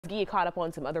Get caught up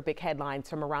on some other big headlines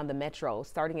from around the metro,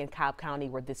 starting in Cobb County,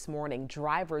 where this morning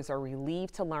drivers are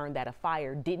relieved to learn that a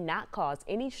fire did not cause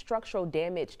any structural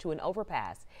damage to an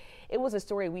overpass. It was a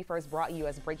story we first brought you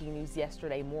as breaking news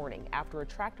yesterday morning after a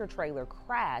tractor trailer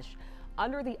crashed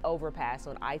under the overpass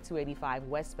on I-75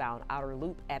 westbound outer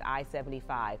loop at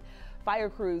I-75. Fire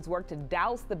crews worked to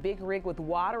douse the big rig with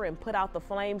water and put out the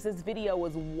flames. This video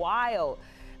was wild.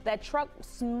 That truck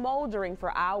smoldering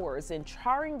for hours and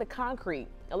charring the concrete.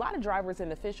 A lot of drivers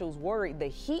and officials worried the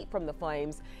heat from the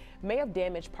flames may have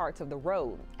damaged parts of the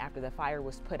road. After the fire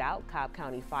was put out, Cobb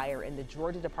County Fire and the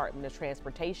Georgia Department of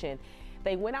Transportation,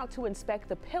 they went out to inspect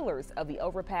the pillars of the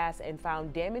overpass and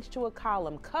found damage to a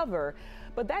column cover,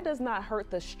 but that does not hurt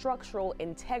the structural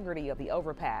integrity of the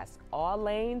overpass. All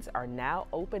lanes are now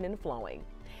open and flowing.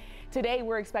 Today,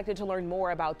 we're expected to learn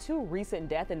more about two recent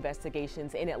death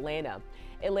investigations in Atlanta.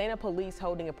 Atlanta police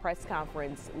holding a press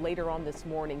conference later on this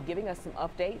morning, giving us some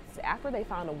updates after they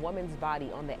found a woman's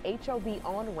body on the HOV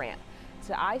on-ramp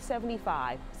to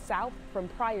I-75 south from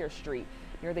Pryor Street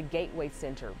near the Gateway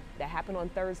Center. That happened on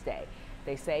Thursday.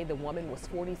 They say the woman was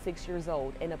 46 years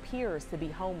old and appears to be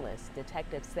homeless.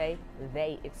 Detectives say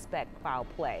they expect foul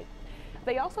play.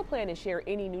 They also plan to share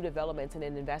any new developments in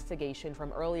an investigation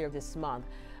from earlier this month.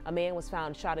 A man was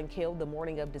found shot and killed the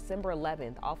morning of December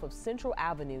 11th off of Central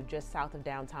Avenue just south of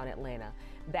downtown Atlanta.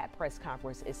 That press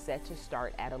conference is set to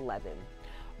start at 11.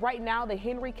 Right now, the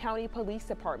Henry County Police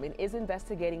Department is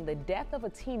investigating the death of a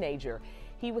teenager.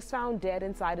 He was found dead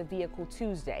inside a vehicle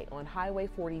Tuesday on Highway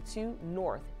 42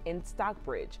 North in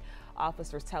Stockbridge.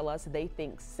 Officers tell us they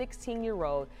think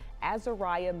 16-year-old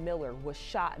Azariah Miller was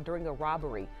shot during a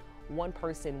robbery. One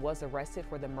person was arrested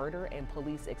for the murder, and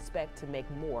police expect to make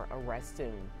more arrests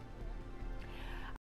soon.